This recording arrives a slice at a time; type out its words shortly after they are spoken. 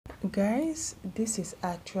Guys, this is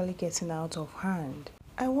actually getting out of hand.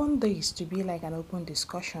 I want this to be like an open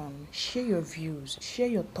discussion. Share your views, share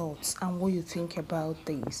your thoughts and what you think about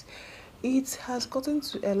this. It has gotten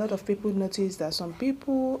to a lot of people notice that some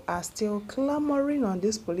people are still clamoring on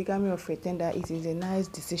this polygamy of pretend that it is a nice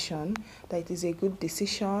decision, that it is a good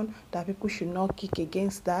decision, that people should not kick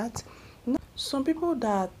against that. Some people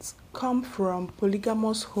that come from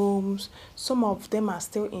polygamous homes, some of them are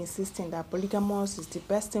still insisting that polygamous is the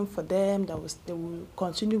best thing for them, that they will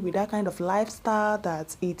continue with that kind of lifestyle,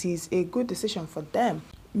 that it is a good decision for them.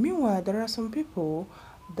 Meanwhile, there are some people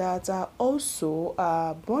that are also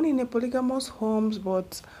born in a polygamous homes,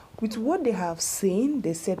 but with what they have seen,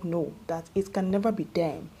 they said no, that it can never be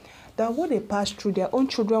them. That what they pass through, their own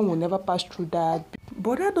children will never pass through that.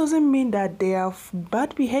 But that doesn't mean that they have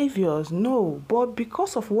bad behaviors, no. But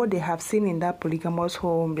because of what they have seen in that polygamous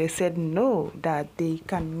home, they said no, that they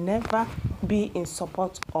can never be in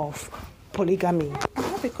support of polygamy. I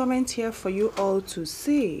have a comment here for you all to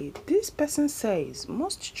see. This person says,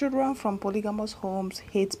 most children from polygamous homes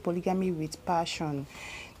hate polygamy with passion.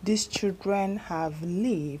 These children have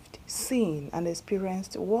lived, seen, and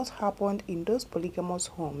experienced what happened in those polygamous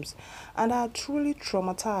homes and are truly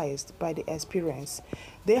traumatized by the experience.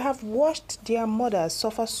 They have watched their mothers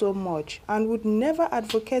suffer so much and would never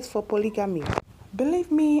advocate for polygamy. Believe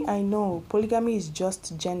me, I know polygamy is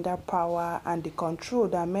just gender power and the control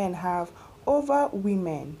that men have over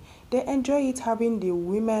women. They enjoy it, having the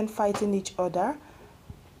women fighting each other,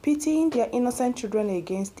 pitting their innocent children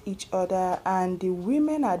against each other, and the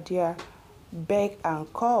women are there beck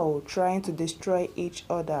and call, trying to destroy each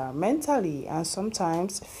other mentally and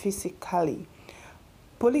sometimes physically.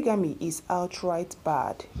 Polygamy is outright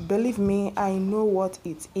bad. Believe me, I know what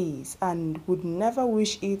it is and would never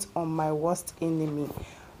wish it on my worst enemy.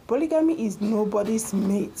 Polygamy is nobody's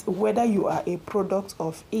mate, whether you are a product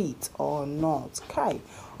of it or not. Kai,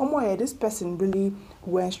 this person really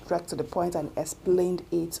went straight to the point and explained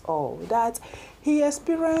it all. That he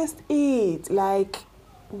experienced it, like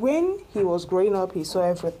when he was growing up, he saw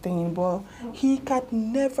everything, but he can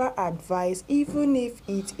never advise, even if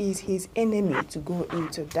it is his enemy, to go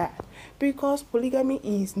into that, because polygamy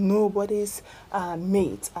is nobody's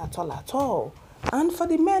mate at all. And for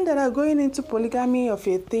the men that are going into polygamy of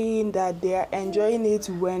a thing that they are enjoying it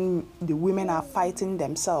when the women are fighting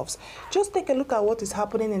themselves, just take a look at what is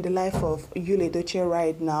happening in the life of JUDY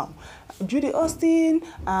right now. JUDY Austin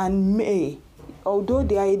and May, although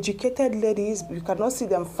they are educated ladies, you cannot see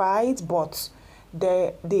them fight, but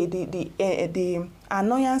the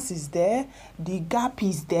annoyance is there, the gap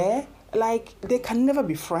is there. Like, they can never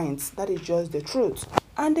be friends. That is just the truth.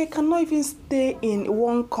 And they cannot even stay in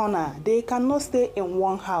one corner. They cannot stay in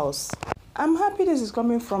one house. I'm happy this is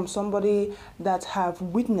coming from somebody that have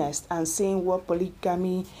witnessed and seen what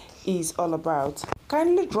polygamy is all about.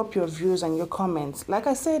 Kindly drop your views and your comments. Like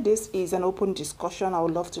I said, this is an open discussion. I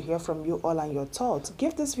would love to hear from you all and your thoughts.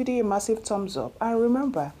 Give this video a massive thumbs up. And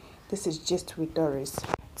remember, this is Gist with Doris.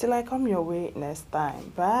 Till I come your way next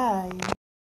time. Bye.